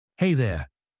Hey there.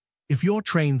 If your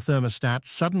TRANE thermostat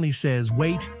suddenly says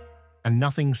wait and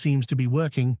nothing seems to be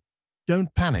working,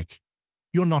 don't panic.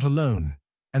 You're not alone,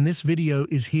 and this video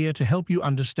is here to help you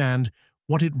understand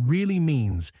what it really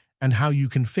means and how you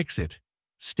can fix it,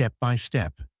 step by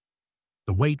step.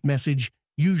 The wait message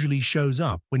usually shows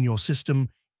up when your system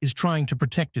is trying to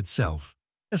protect itself,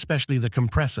 especially the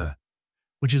compressor,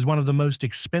 which is one of the most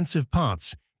expensive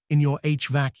parts in your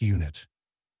HVAC unit.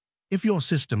 If your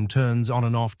system turns on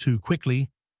and off too quickly,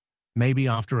 maybe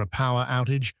after a power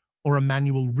outage or a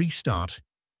manual restart,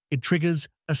 it triggers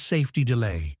a safety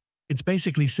delay. It's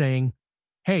basically saying,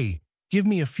 hey, give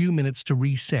me a few minutes to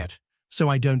reset so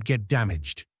I don't get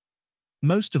damaged.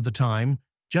 Most of the time,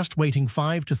 just waiting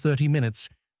 5 to 30 minutes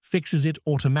fixes it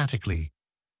automatically.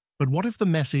 But what if the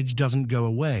message doesn't go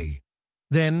away?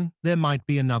 Then there might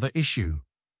be another issue.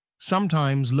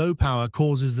 Sometimes low power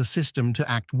causes the system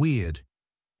to act weird.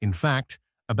 In fact,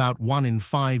 about 1 in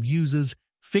 5 users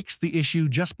fix the issue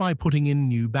just by putting in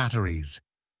new batteries.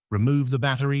 Remove the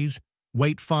batteries,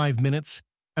 wait 5 minutes,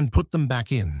 and put them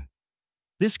back in.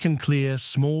 This can clear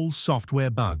small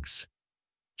software bugs.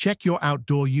 Check your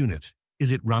outdoor unit.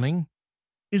 Is it running?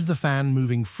 Is the fan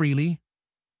moving freely?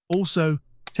 Also,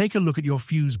 take a look at your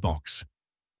fuse box.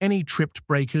 Any tripped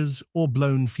breakers or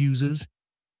blown fuses?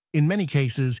 In many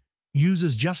cases,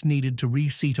 users just needed to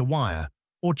reseat a wire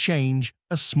or change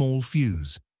a small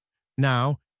fuse.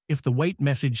 Now, if the wait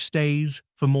message stays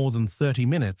for more than 30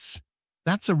 minutes,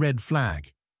 that's a red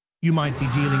flag. You might be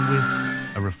dealing with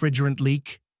a refrigerant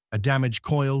leak, a damaged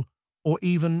coil, or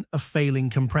even a failing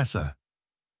compressor.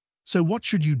 So what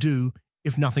should you do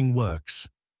if nothing works?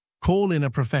 Call in a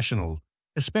professional,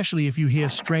 especially if you hear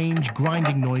strange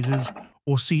grinding noises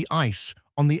or see ice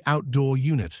on the outdoor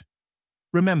unit.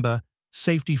 Remember,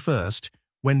 safety first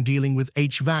when dealing with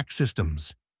HVAC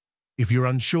systems. If you're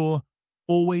unsure,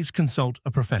 always consult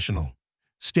a professional.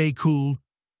 Stay cool,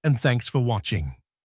 and thanks for watching.